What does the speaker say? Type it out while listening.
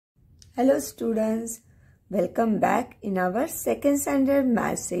Hello students, welcome back in our second standard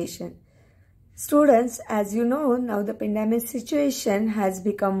math session. Students, as you know, now the pandemic situation has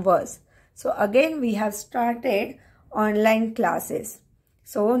become worse. So again we have started online classes.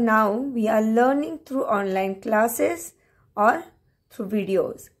 So now we are learning through online classes or through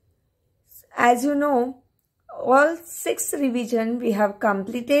videos. As you know, all 6 revision we have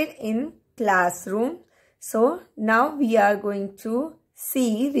completed in classroom. So now we are going to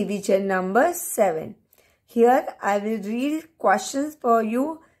see revision number 7. Here I will read questions for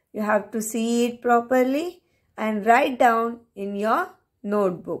you. You have to see it properly and write down in your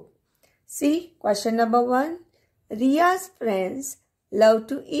notebook. See question number 1. Ria's friends love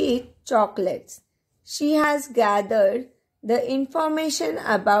to eat chocolates. She has gathered the information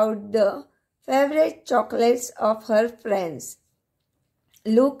about the favorite chocolates of her friends.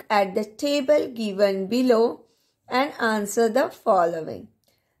 Look at the table given below and answer the following.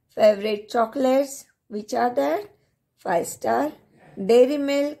 Favorite chocolates, which are there? 5 star, Dairy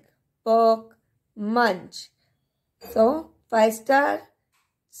Milk, Pork, Munch. So 5 star,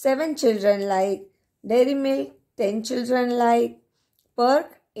 7 children like. Dairy Milk, 10 children like.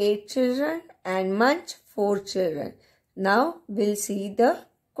 Pork, 8 children, and Munch, 4 children. Now we'll see the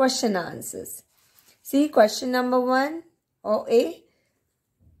question answers. See question number 1 or A.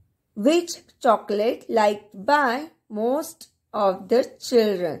 Which chocolate liked by most of the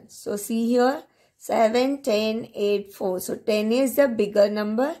children? So see here 7, 10, 8, 4. So 10 is the bigger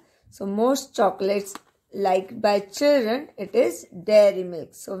number. So most chocolates liked by children, it is Dairy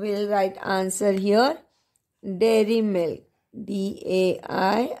Milk. So we'll write answer here. Dairy Milk. DAIRYMILK.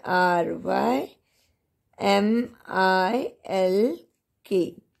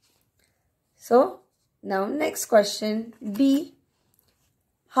 So now next question B.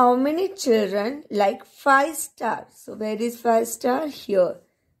 How many children like 5 star? So where is 5 star? Here.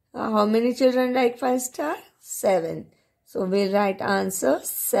 How many children like 5 star? 7. So we'll write answer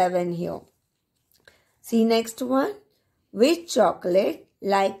 7 here. See next one. Which chocolate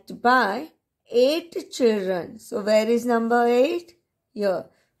liked by 8 children? So where is number 8? Here.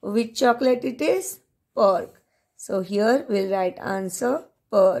 Which chocolate it is? Pork. So here we'll write answer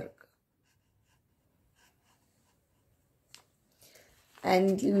pork.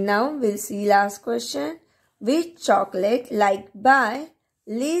 And now we'll see last question. Which chocolate liked by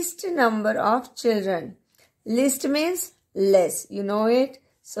least number of children? Least means less. You know it.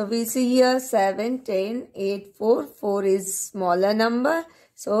 So we see here 7, 10, 8, 4. 4 is smaller number.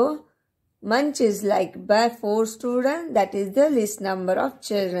 So Munch is liked by 4 students. That is the least number of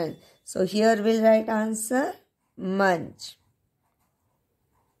children. So here we'll write answer Munch.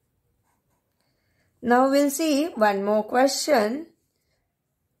 Now we'll see one more question.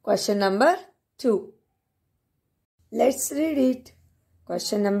 Question number 2. Let's read it.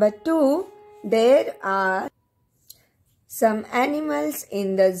 Question number 2. There are some animals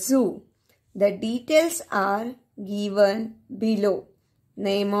in the zoo. The details are given below.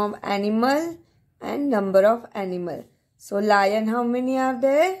 Name of animal and number of animal. So lion, how many are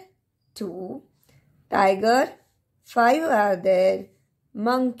there? 2. Tiger, 5 are there.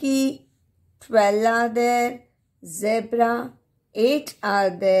 Monkey, 12 are there. Zebra, 8 are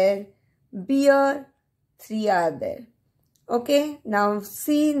there. Bear, 3 are there. Okay, now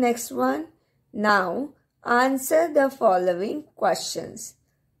see next one. Now answer the following questions.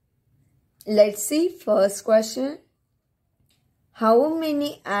 Let's see first question. How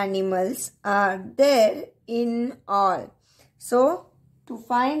many animals are there in all? So to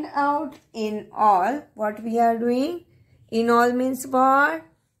find out in all, what we are doing? In all means what?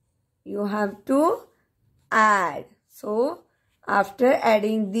 You have to add. So after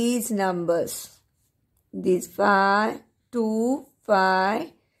adding these numbers, these 5, 2,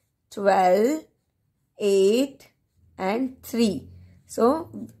 5, 12, 8 and 3. So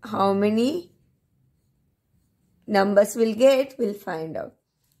how many numbers we'll get? We'll find out.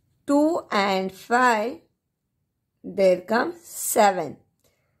 2 and 5, there comes 7.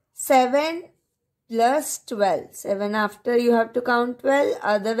 7 plus 12. 7 after you have to count 12.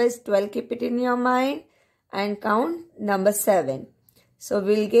 Otherwise 12 keep it in your mind and count number 7. So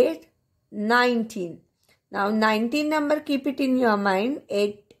we'll get 19. Now 19 number keep it in your mind.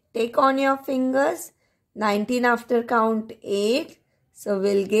 8 take on your fingers. 19 after count 8. So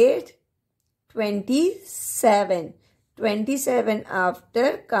we'll get 27. 27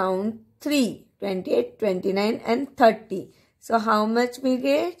 after count 3. 28, 29 and 30. So how much we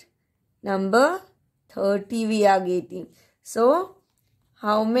get? Number 30 we are getting. So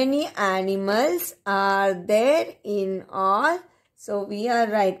how many animals are there in all? So we are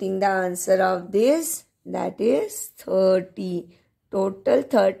writing the answer of this. That is 30. Total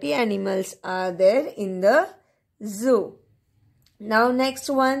 30 animals are there in the zoo. Now next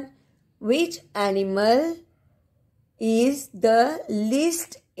one. Which animal is the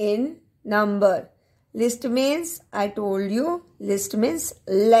least in number? Least means, I told you, least means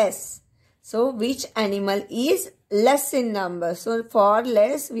less. So which animal is less in number? So for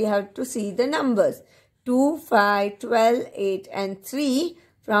less, we have to see the numbers. 2, 5, 12, 8 and 3.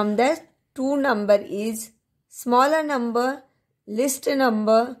 From that, 2 number is smaller number, least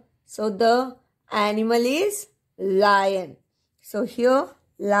number. So the animal is lion. So here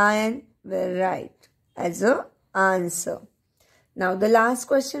lion will write as a answer. Now the last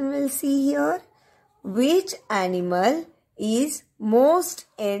question we'll see here. Which animal is most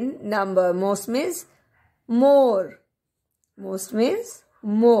in number? Most means more. Most means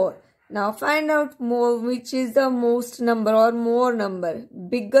more. Now find out more, which is the most number or more number.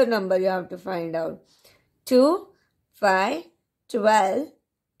 Bigger number you have to find out. 2, 5, 12,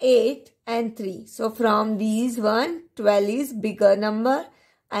 8 and 3. So from these 12 is bigger number.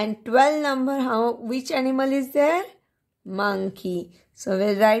 And 12 number, which animal is there? Monkey. So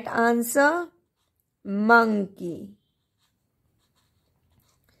we'll write answer monkey.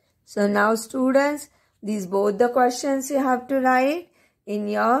 So now students, these both the questions you have to write in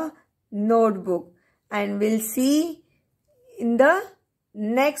your notebook. And we'll see in the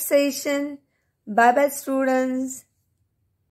next session. Bye bye students.